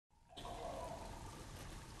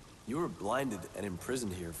You were blinded and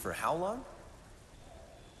imprisoned here for how long?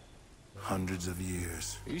 Hundreds of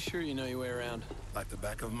years. Are you sure you know your way around? Like the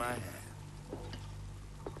back of my hand.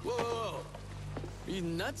 Whoa, whoa, whoa. Are you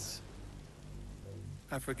nuts?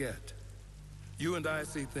 I forget. You and I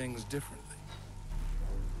see things differently.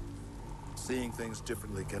 Seeing things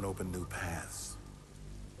differently can open new paths.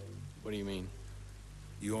 What do you mean?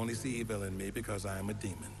 You only see evil in me because I am a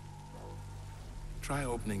demon. Try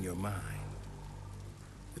opening your mind.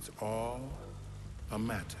 It's all a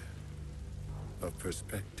matter of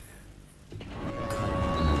perspective.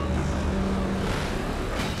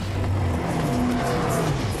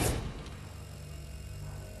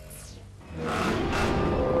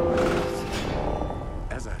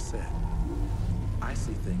 As I said, I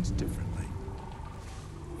see things differently.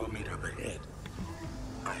 We'll meet up ahead.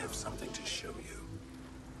 I have something to show you.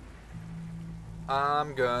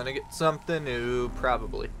 I'm gonna get something new,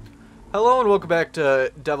 probably. Hello and welcome back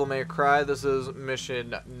to Devil May Cry. This is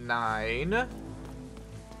mission 9. In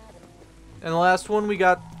the last one we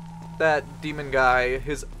got that demon guy,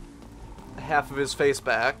 his half of his face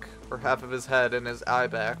back, or half of his head and his eye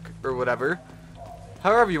back, or whatever.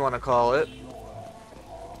 However you want to call it.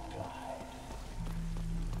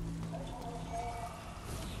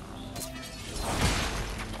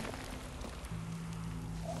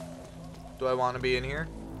 Do I want to be in here?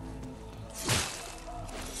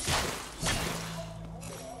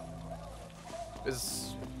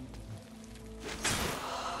 Is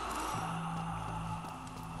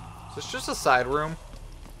this just a side room?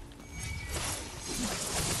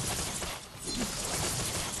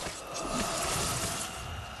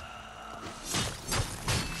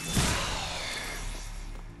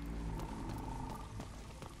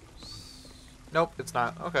 Nope, it's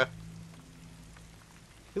not. Okay.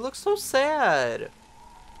 He looks so sad.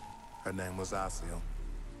 Her name was Asiel.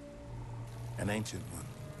 An ancient one.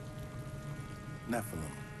 Nephilim,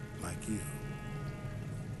 like you.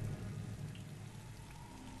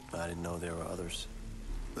 I didn't know there were others.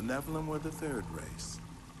 The Nephilim were the third race.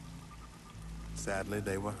 Sadly,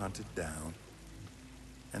 they were hunted down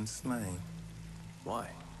and slain. Why?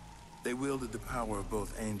 They wielded the power of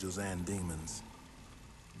both angels and demons.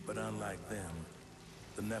 But unlike them,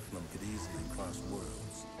 the Nephilim could easily cross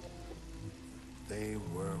worlds. They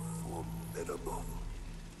were formidable.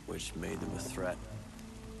 Which made them a threat.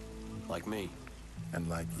 Like me. And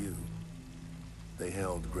like you, they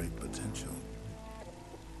held great potential.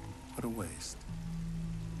 What a waste.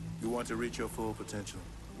 You want to reach your full potential?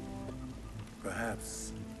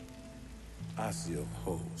 Perhaps Asiel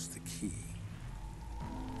holds the key.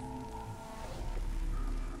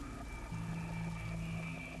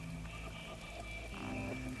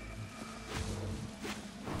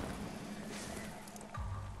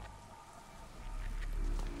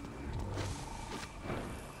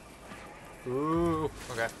 Ooh,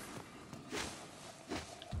 okay.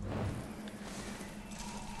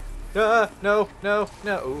 No, no,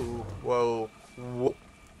 no. Ooh, whoa. Whoa.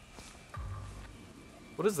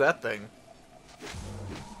 What is that thing?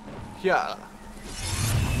 Yeah.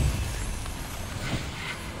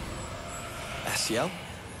 Asiel?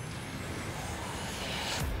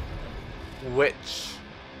 Witch.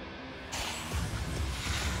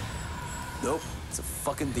 Nope, it's a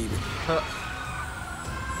fucking demon. Huh.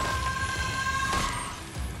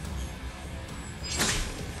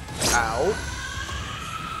 Ow.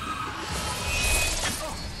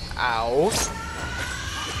 Ow.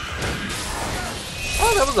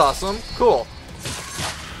 Oh, that was awesome. Cool.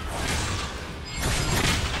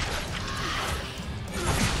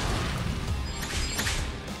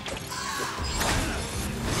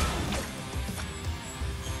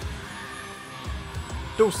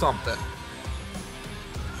 Do something.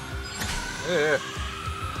 Yeah.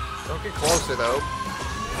 Don't get closer, though.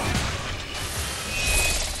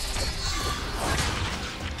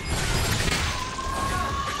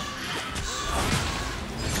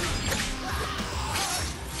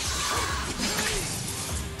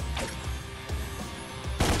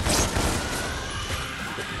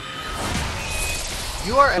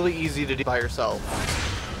 You are really easy to do by yourself.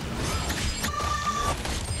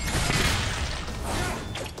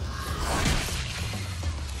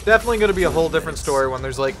 Definitely going to be a whole different story when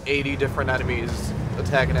there's like 80 different enemies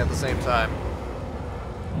attacking at the same time.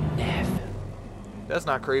 That's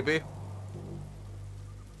not creepy.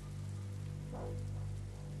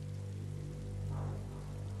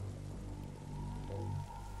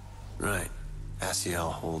 Right.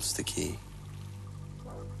 Asiel holds the key.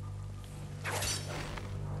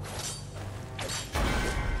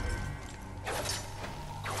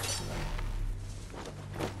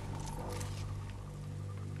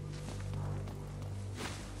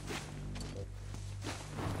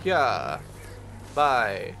 Yeah.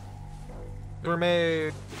 Bye.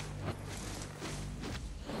 Gourmet.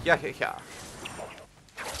 Yeah, yeah, yeah.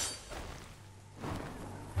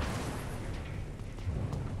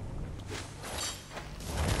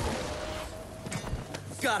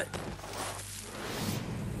 Got it.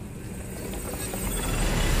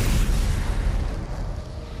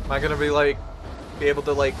 Am I gonna be like, be able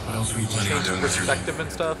to like change perspective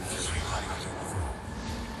and stuff?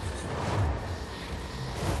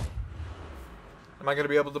 Am I gonna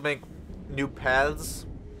be able to make new paths?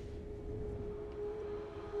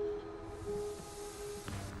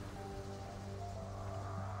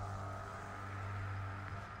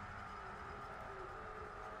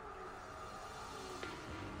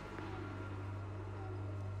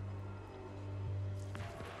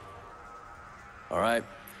 All right,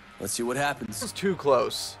 let's see what happens. This is too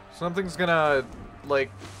close. Something's gonna,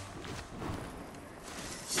 like...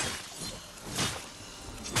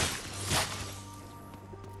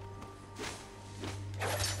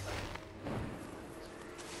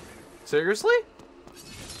 Seriously?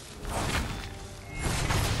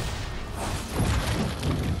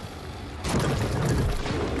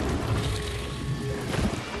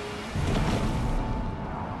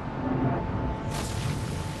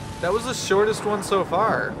 That was the shortest one so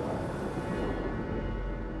far.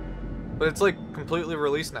 But it's like completely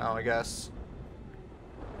released now, I guess.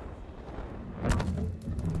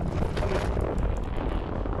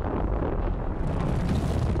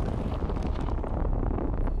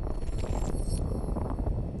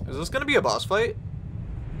 Is this gonna be a boss fight?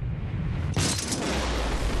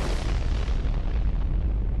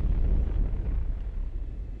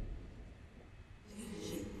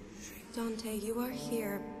 Dante, you are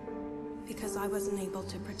here because I wasn't able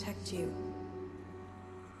to protect you.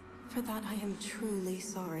 For that, I am truly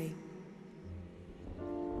sorry.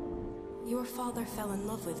 Your father fell in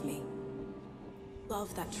love with me.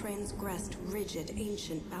 Love that transgressed rigid,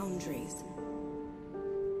 ancient boundaries.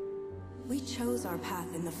 We chose our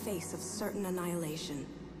path in the face of certain annihilation.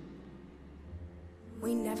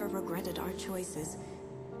 We never regretted our choices,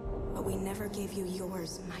 but we never gave you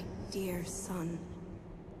yours, my dear son.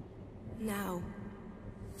 Now,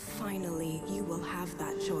 finally, you will have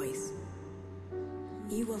that choice.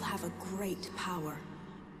 You will have a great power.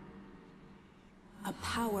 A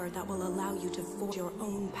power that will allow you to forge your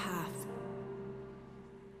own path.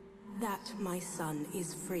 That, my son,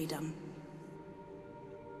 is freedom.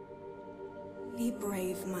 Be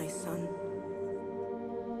brave, my son.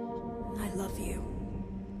 I love you.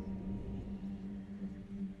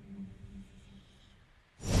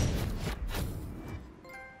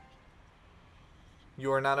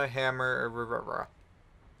 You are not a hammer or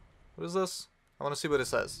What is this? I want to see what it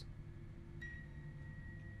says.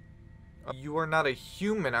 You are not a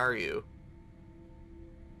human, are you?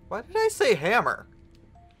 Why did I say hammer?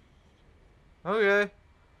 Okay.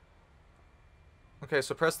 Okay,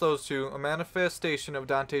 so press those two. A manifestation of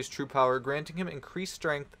Dante's true power, granting him increased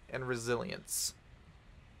strength and resilience.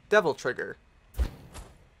 Devil Trigger.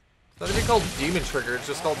 It's not even called Demon Trigger, it's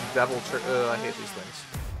just called Devil Trigger. I hate these things.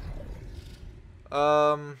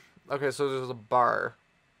 Okay, so there's a bar.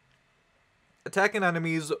 Attacking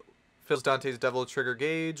enemies fills Dante's Devil Trigger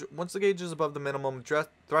gauge. Once the gauge is above the minimum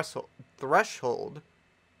threshold.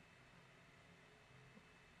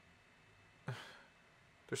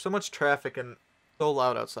 There's so much traffic and so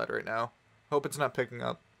loud outside right now. Hope it's not picking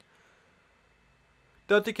up.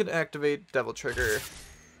 Dante can activate Devil Trigger.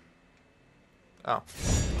 Oh.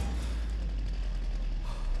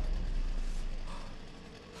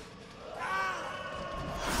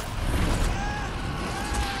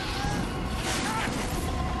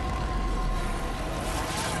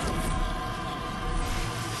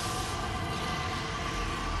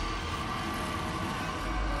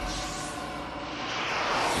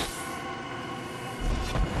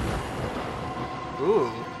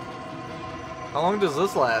 Ooh. How long does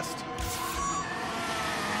this last?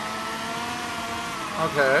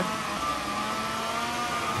 Okay.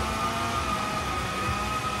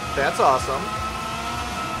 That's awesome.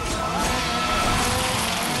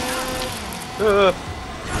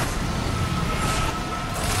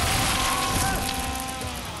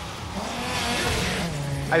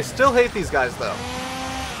 I still hate these guys though.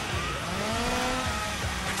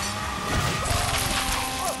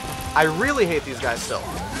 I really hate these guys still.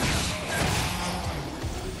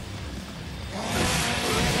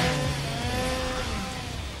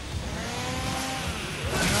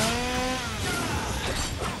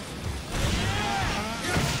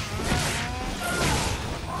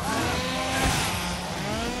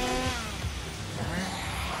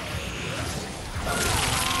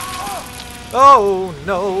 Oh,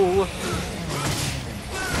 no.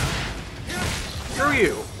 Screw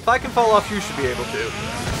you. If I can fall off, you should be able to.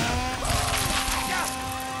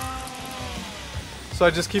 So I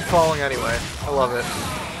just keep falling anyway. I love it.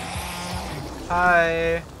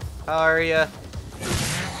 Hi. How are ya?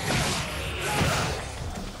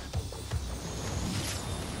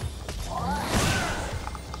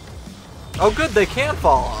 Oh good, they can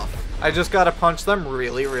fall off. I just gotta punch them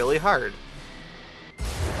really, really hard.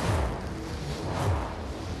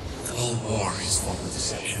 All war is fought with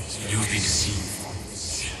deception. You've been deceived.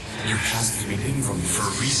 Your past has been hidden from you for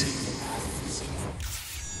a reason.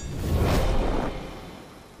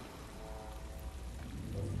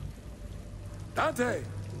 Dante!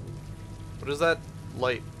 What is that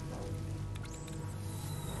light?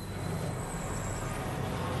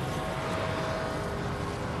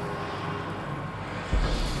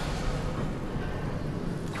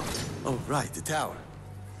 Oh, right, the tower.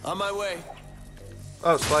 On my way.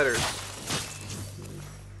 Oh, spiders.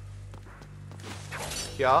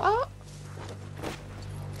 Yeah?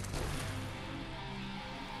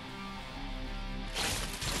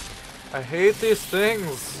 I hate these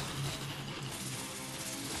things.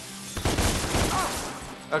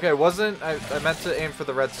 Okay, I meant to aim for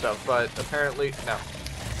the red stuff, but apparently, no.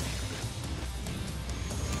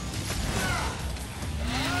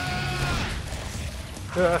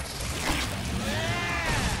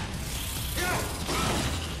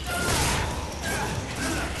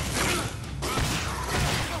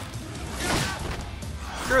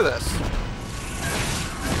 Screw this.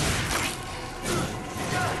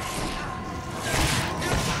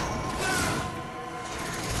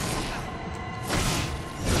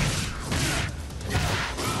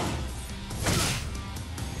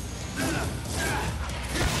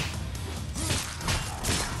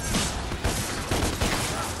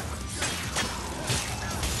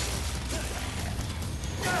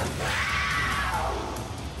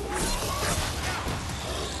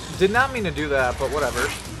 Did not mean to do that, but whatever.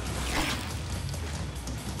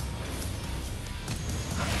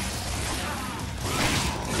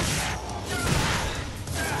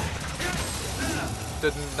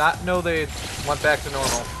 Did not know they went back to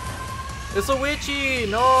normal. It's a witchy!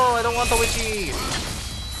 No, I don't want the witchy!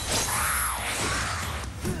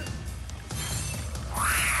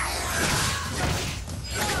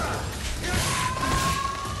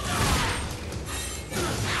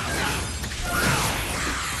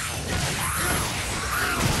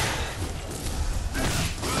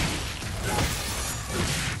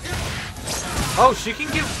 Oh, she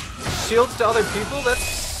can give shields to other people? That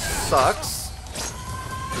sucks.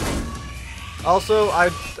 Also, I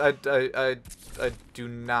do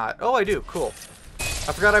not. Oh, I do. Cool.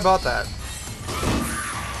 I forgot I bought that.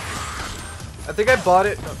 I think I bought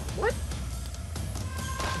it. What?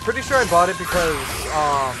 I'm pretty sure I bought it because,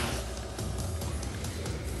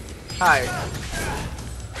 Hi.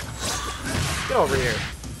 Get over here.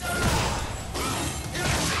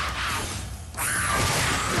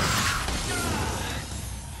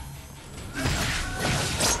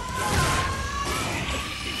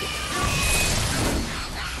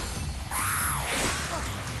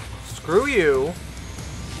 Screw you.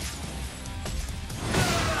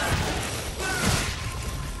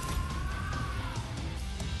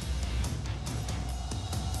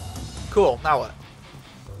 Cool, now what?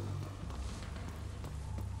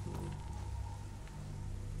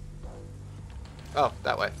 Oh,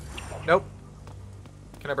 that way. Nope.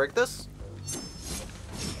 Can I break this?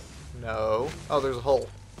 No. Oh, there's a hole.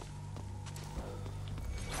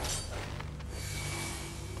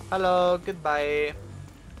 Hello, goodbye.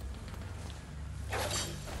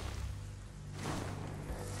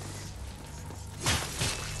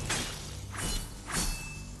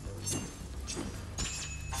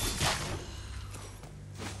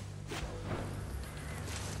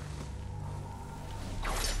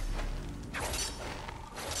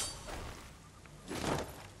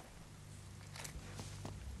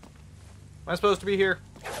 Am I supposed to be here?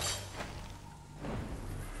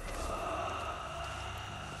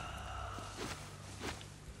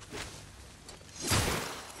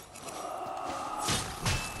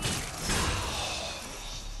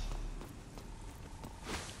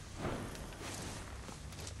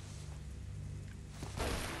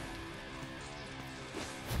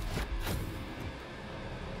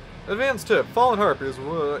 Advanced tip. Fallen Harp is...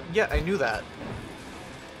 yeah, I knew that.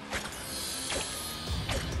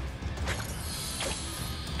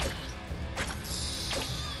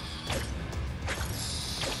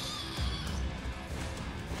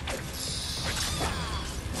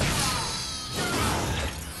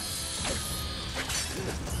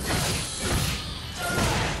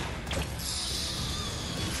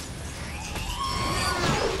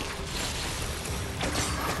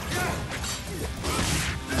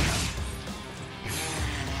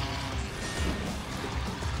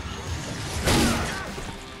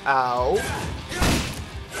 Ow.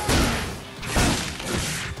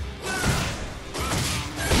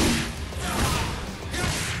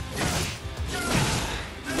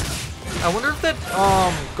 I wonder if that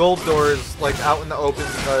gold door is like out in the open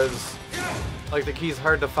because like the key's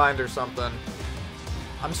hard to find or something.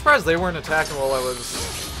 I'm surprised they weren't attacking while I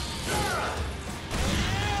was...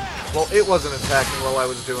 Well, it wasn't attacking while I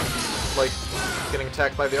was doing, like, getting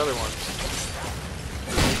attacked by the other ones.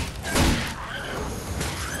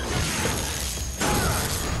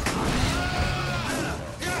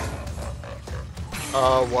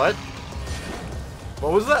 What?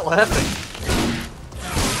 What was that laughing?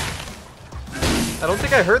 I don't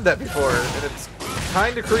think I heard that before, and it's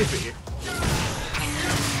kinda creepy.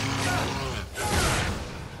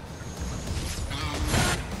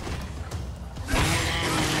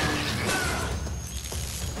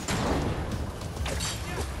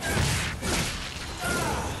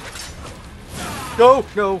 No,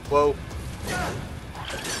 no, whoa.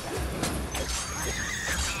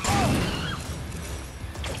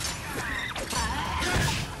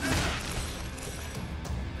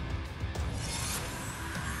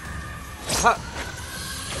 Ha.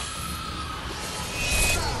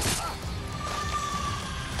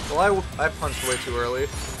 Well, I punched way too early.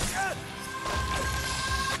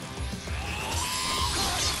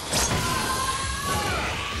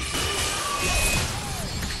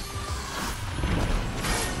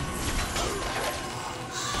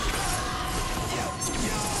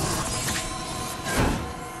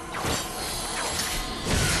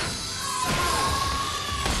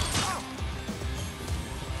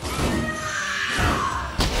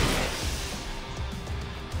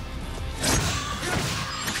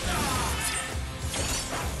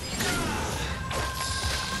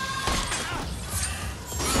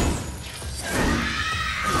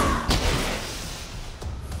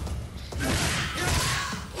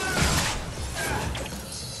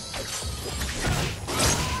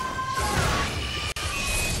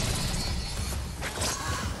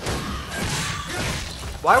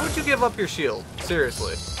 Why would you give up your shield?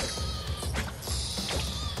 Seriously.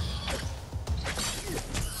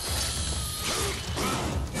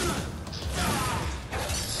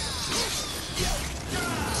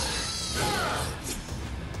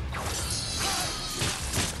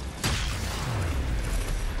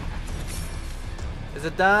 Is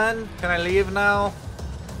it done? Can I leave now?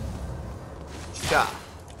 Yeah.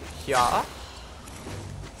 Yeah.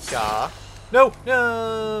 Yeah. No!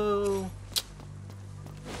 No!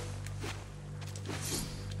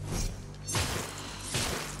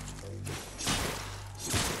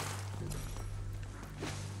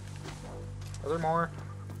 Are there more?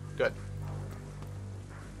 Good.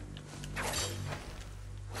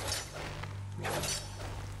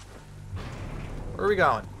 Where are we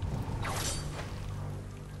going?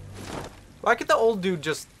 Why could the old dude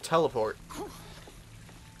just teleport?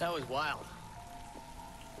 That was wild.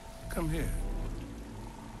 Come here.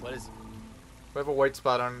 What is it? We have a white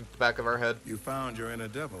spot on the back of our head. You found your inner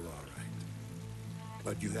devil, all right.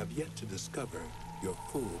 But you have yet to discover your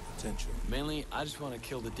full potential. Mainly, I just want to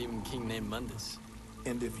kill the Demon King named Mundus.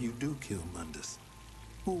 And if you do kill Mundus,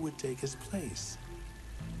 who would take his place?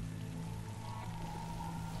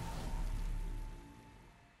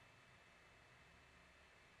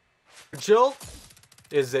 Jill?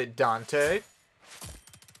 Is it Dante?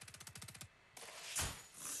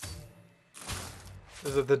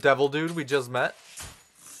 Is it the devil dude we just met?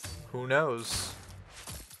 Who knows?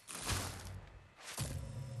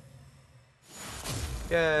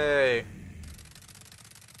 Yay.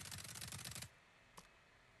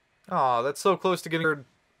 Aw, that's so close to getting your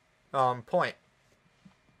point.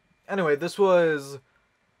 Anyway, this was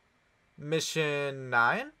mission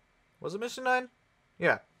 9? Was it mission 9?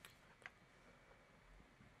 Yeah.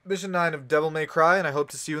 Mission 9 of Devil May Cry, and I hope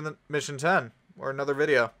to see you in the mission 10 or another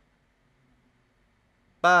video.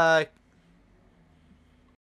 Bye.